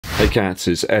Hey cats,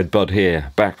 it's EDDBUD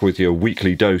here, back with your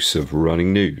weekly dose of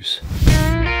running news.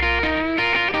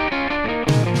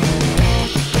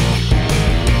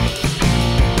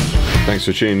 Thanks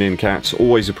for tuning in cats,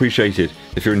 always appreciated.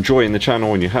 If you're enjoying the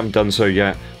channel and you haven't done so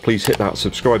yet, please hit that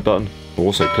subscribe button.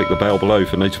 Also click the bell below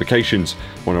for notifications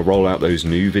when I roll out those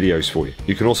new videos for you.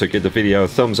 You can also give the video a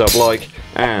thumbs up like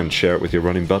and share it with your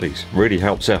running buddies. Really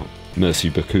helps out.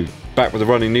 Merci beaucoup. Back with the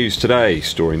running news today,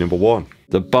 story number 1.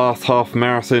 The Bath Half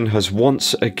Marathon has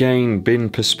once again been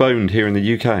postponed here in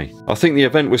the UK. I think the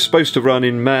event was supposed to run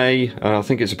in May, and I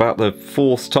think it's about the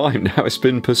 4th time now it's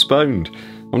been postponed.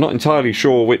 I'm not entirely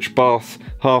sure which Bath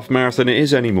Half Marathon it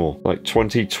is anymore, like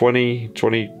 2020,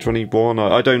 2021,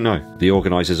 I don't know. The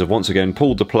organisers have once again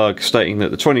pulled the plug, stating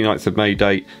that the 29th of May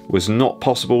date was not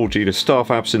possible due to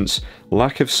staff absence,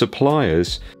 lack of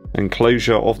suppliers, and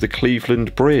closure of the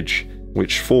Cleveland Bridge,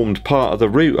 which formed part of the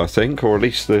route, I think, or at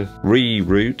least the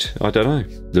re-route, I don't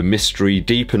know. The mystery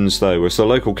deepens though, as the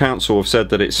local council have said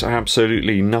that it's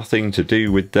absolutely nothing to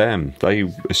do with them. They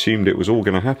assumed it was all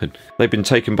going to happen. They've been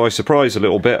taken by surprise a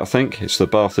little bit, I think. It's the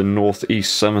Bath and North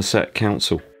East Somerset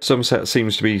Council. Somerset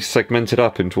seems to be segmented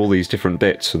up into all these different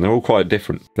bits, and they're all quite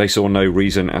different. They saw no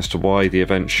reason as to why the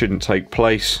event shouldn't take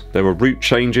place. There were route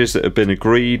changes that have been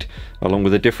agreed, along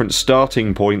with a different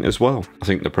starting point as well. I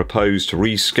think the proposed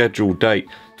rescheduled date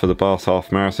for the Bath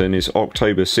Half Marathon is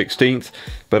October 16th,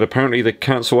 but apparently the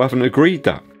council haven't agreed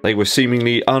that. They were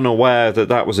seemingly unaware that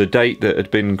that was a date that had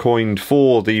been coined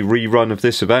for the rerun of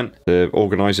this event. The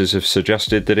organisers have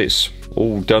suggested that it's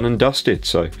all done and dusted,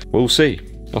 so we'll see.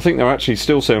 I think they're actually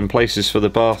still selling places for the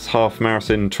Bath Half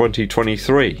Marathon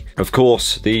 2023. Of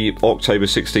course, the October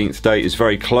 16th date is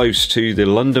very close to the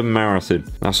London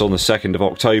Marathon. That's on the 2nd of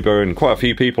October, and quite a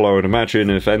few people, I would imagine,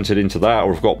 have entered into that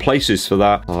or have got places for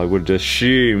that. I would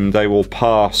assume they will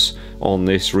pass on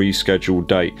this rescheduled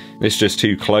date. It's just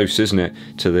too close, isn't it,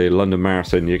 to the London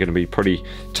Marathon? You're going to be pretty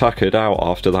tuckered out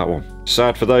after that one.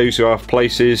 Sad for those who have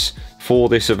places for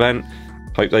this event.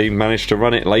 Hope they manage to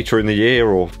run it later in the year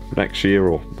or next year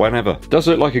or whenever. Does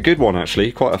look like a good one actually,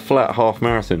 quite a flat half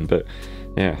marathon, but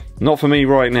yeah, not for me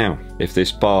right now. If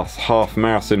this Bath Half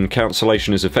Marathon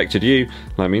cancellation has affected you,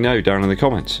 let me know down in the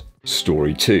comments.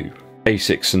 Story 2.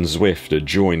 ASICS and ZWIFT are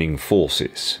joining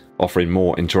forces, offering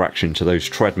more interaction to those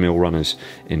treadmill runners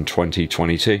in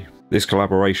 2022. This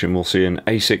collaboration will see an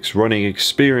ASICS running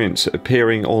experience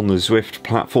appearing on the ZWIFT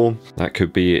platform. That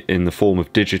could be in the form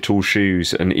of digital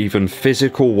shoes, and even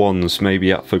physical ones may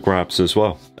be up for grabs as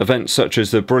well. Events such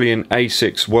as the brilliant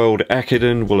ASICS World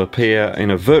Ekiden will appear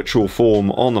in a virtual form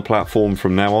on the platform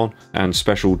from now on, and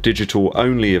special digital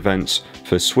only events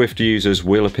for ZWIFT users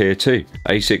will appear too.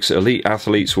 ASICS elite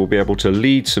athletes will be able to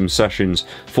lead some sessions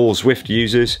for ZWIFT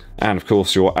users, and of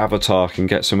course your avatar can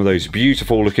get some of those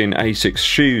beautiful looking ASICS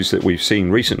shoes that we've seen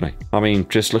recently. I mean,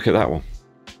 just look at that one.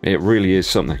 It really is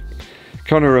something.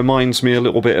 Kind of reminds me a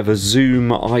little bit of a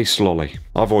Zoom ice lolly.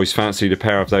 I've always fancied a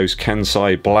pair of those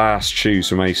Kansai Blast shoes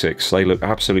from ASICS. They look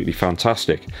absolutely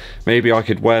fantastic. Maybe I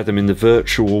could wear them in the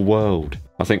virtual world.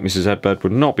 I think Mrs. EDDBUD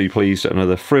would not be pleased at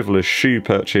another frivolous shoe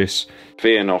purchase.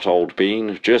 Fear not, old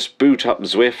bean. Just boot up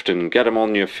ZWIFT and get them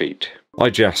on your feet.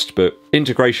 I jest, but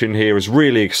integration here is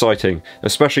really exciting,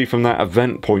 especially from that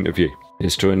event point of view.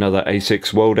 Here's to another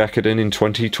ASICS World Ekiden in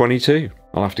 2022.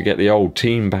 I'll have to get the old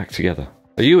team back together.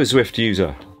 Are you a ZWIFT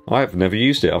user? I have never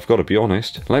used it, I've got to be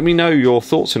honest. Let me know your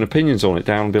thoughts and opinions on it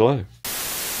down below.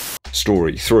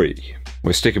 Story 3.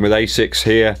 We're sticking with ASICS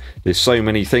here. There's so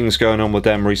many things going on with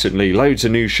them recently. Loads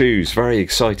of new shoes, very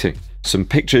exciting. Some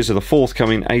pictures of the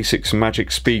forthcoming ASICS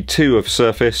MAGIC SPEED 2 have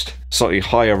surfaced, slightly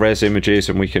higher res images,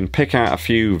 and we can pick out a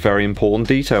few very important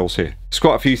details here. There's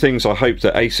quite a few things I hope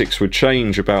that ASICS would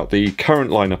change about the current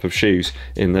lineup of shoes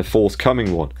in the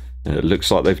forthcoming one. And it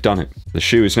looks like they've done it. The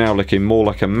shoe is now looking more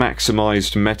like a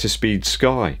maximised Metaspeed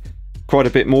Sky. Quite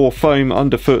a bit more foam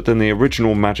underfoot than the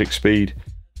original MAGIC SPEED.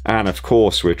 And of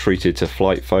course we're treated to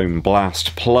Flight Foam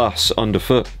Blast Plus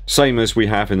underfoot, same as we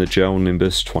have in the Gel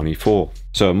Nimbus 24.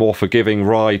 So a more forgiving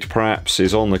ride perhaps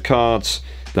is on the cards.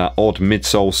 That odd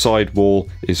midsole sidewall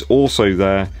is also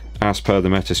there as per the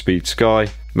Metaspeed Sky.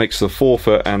 Makes the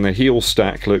forefoot and the heel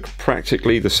stack look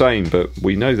practically the same, but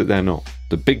we know that they're not.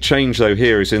 The big change though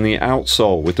here is in the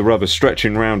outsole, with the rubber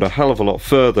stretching round a hell of a lot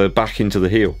further back into the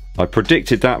heel. I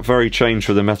predicted that very change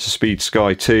for the Metaspeed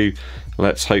Sky 2.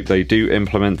 Let's hope they do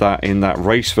implement that in that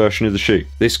race version of the shoe.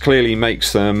 This clearly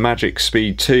makes the MAGIC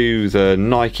SPEED 2 the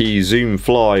Nike Zoom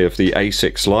Fly of the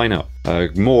ASICS lineup.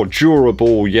 A more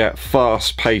durable yet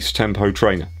fast-paced tempo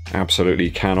trainer.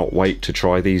 Absolutely cannot wait to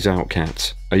try these out,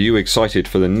 cats. Are you excited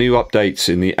for the new updates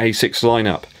in the ASICS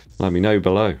lineup? Let me know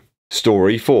below.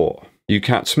 Story 4. You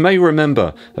cats may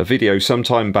remember a video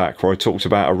sometime back where I talked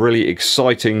about a really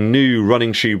exciting new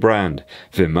running shoe brand,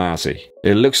 VIMAZI.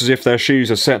 It looks as if their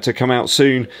shoes are set to come out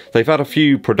soon. They've had a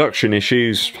few production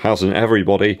issues, hasn't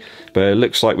everybody, but it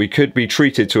looks like we could be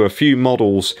treated to a few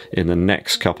models in the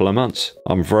next couple of months.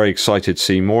 I'm very excited to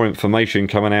see more information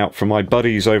coming out from my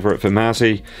buddies over at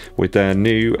VIMAZI with their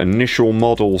new initial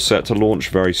model set to launch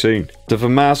very soon. The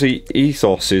VIMAZI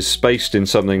ethos is spaced in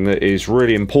something that is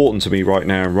really important to me right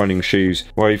now in running shoes,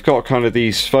 where you've got kind of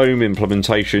these foam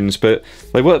implementations, but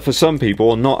they work for some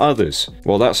people and not others.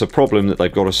 Well, that's a problem that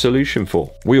they've got a solution for.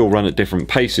 We all run at different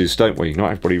paces, don't we?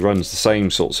 Not everybody runs the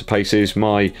same sorts of paces.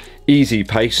 My easy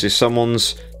pace is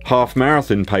someone's half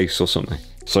marathon pace or something.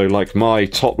 So like my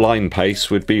top line pace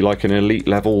would be like an elite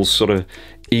level sort of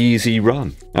easy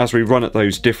run. As we run at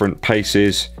those different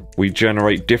paces, we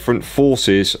generate different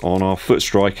forces on our foot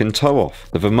strike and toe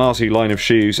off. The VIMAZI line of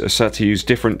shoes are set to use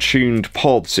different tuned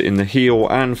pods in the heel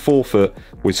and forefoot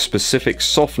with specific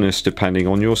softness depending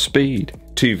on your speed.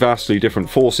 Two vastly different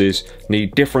forces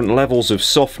need different levels of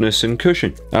softness and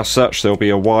cushion. As such, there'll be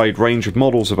a wide range of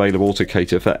models available to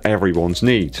cater for everyone's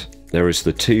needs. There is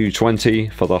the 220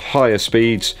 for the higher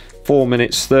speeds, 4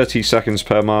 minutes 30 seconds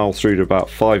per mile through to about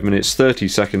 5 minutes 30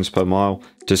 seconds per mile,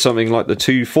 to something like the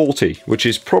 240, which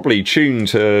is probably tuned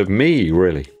to me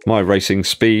really. My racing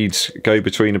speeds go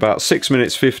between about 6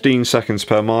 minutes 15 seconds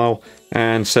per mile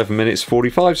and 7 minutes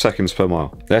 45 seconds per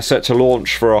mile. They're set to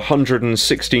launch for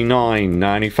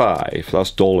 $169.95,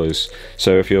 that's dollars.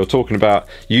 So if you're talking about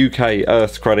UK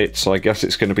Earth credits, I guess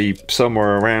it's going to be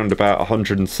somewhere around about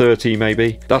 130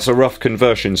 maybe. That's a rough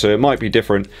conversion, so it might be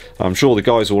different. I'm sure the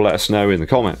guys will let us know in the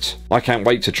comments. I can't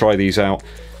wait to try these out.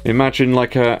 Imagine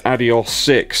like a Adios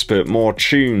 6 but more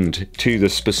tuned to the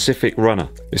specific runner.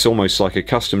 It's almost like a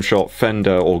custom shot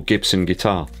Fender or Gibson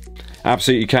guitar.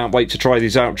 Absolutely can't wait to try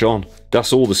these out, John.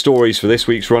 That's all the stories for this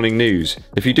week's running news.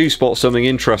 If you do spot something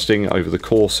interesting over the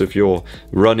course of your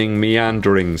running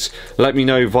meanderings, let me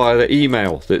know via the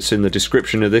email that's in the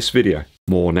description of this video.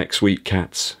 More next week,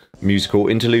 cats. Musical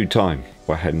interlude time.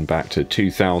 We're heading back to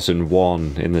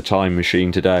 2001 in the time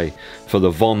machine today for the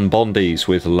Von Bondies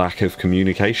with Lack of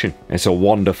Communication. It's a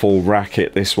wonderful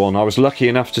racket, this one. I was lucky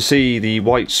enough to see the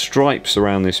White Stripes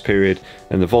around this period,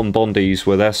 and the Von Bondies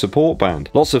were their support band.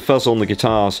 Lots of fuzz on the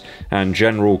guitars, and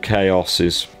general chaos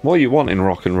is what you want in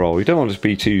rock and roll. You don't want it to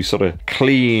be too sort of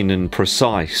clean and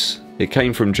precise. It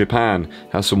came from Japan,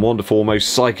 has some wonderful,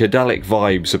 almost psychedelic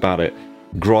vibes about it.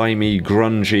 Grimy,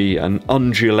 grungy and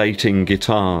undulating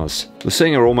guitars. The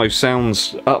singer almost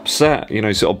sounds upset, you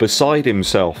know, sort of beside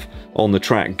himself on the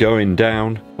track Going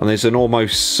Down, and there's an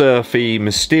almost surfy,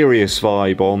 mysterious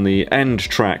vibe on the end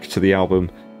track to the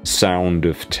album Sound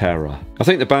of Terror. I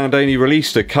think the band only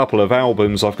released a couple of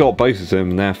albums. I've got both of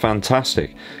them and they're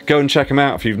fantastic. Go and check them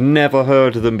out if you've never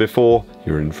heard of them before.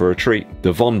 You're in for a treat.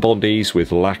 The Von Bondies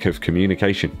with Lack of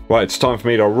Communication. Right, it's time for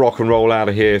me to rock and roll out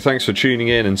of here. Thanks for tuning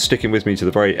in and sticking with me to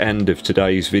the very end of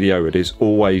today's video. It is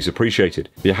always appreciated.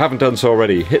 If you haven't done so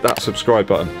already, hit that subscribe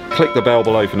button, click the bell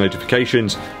below for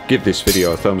notifications, give this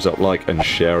video a thumbs up like and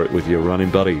share it with your running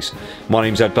buddies. My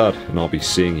name's EDDBUD and I'll be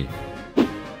seeing you